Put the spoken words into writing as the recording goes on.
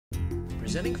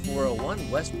Presenting 401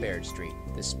 West Baird Street,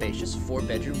 this spacious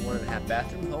 4-bedroom, 1.5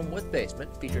 bathroom home with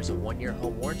basement features a 1-year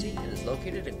home warranty and is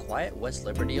located in quiet West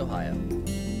Liberty, Ohio.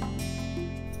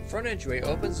 The front entryway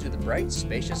opens to the bright,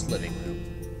 spacious living room.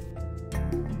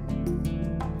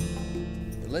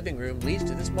 The living room leads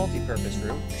to this multi-purpose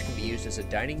room, which can be used as a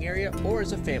dining area or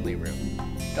as a family room.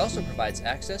 It also provides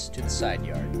access to the side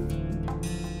yard.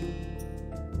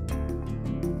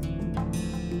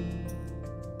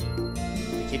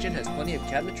 The kitchen has plenty of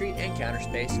cabinetry and counter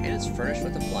space and is furnished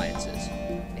with appliances.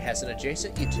 It has an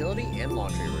adjacent utility and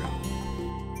laundry room.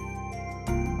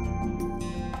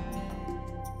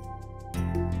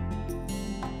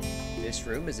 This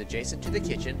room is adjacent to the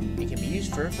kitchen and can be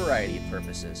used for a variety of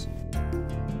purposes.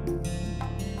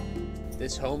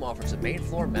 This home offers a main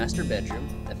floor master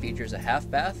bedroom that features a half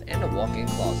bath and a walk-in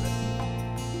closet.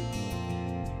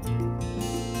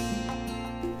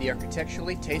 The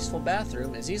architecturally tasteful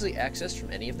bathroom is easily accessed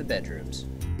from any of the bedrooms.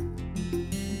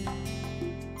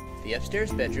 The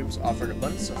upstairs bedrooms offer an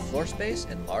abundance of floor space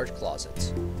and large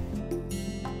closets.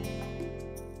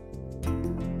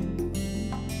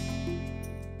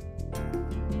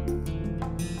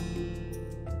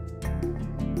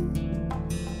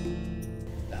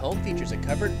 The home features a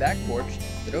covered back porch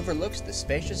that overlooks the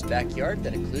spacious backyard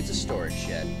that includes a storage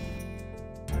shed.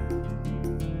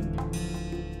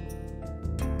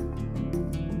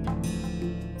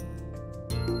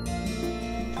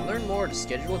 To learn more or to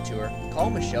schedule a tour, call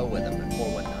Michele Witham at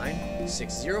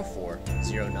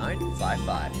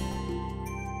 419-604-0955.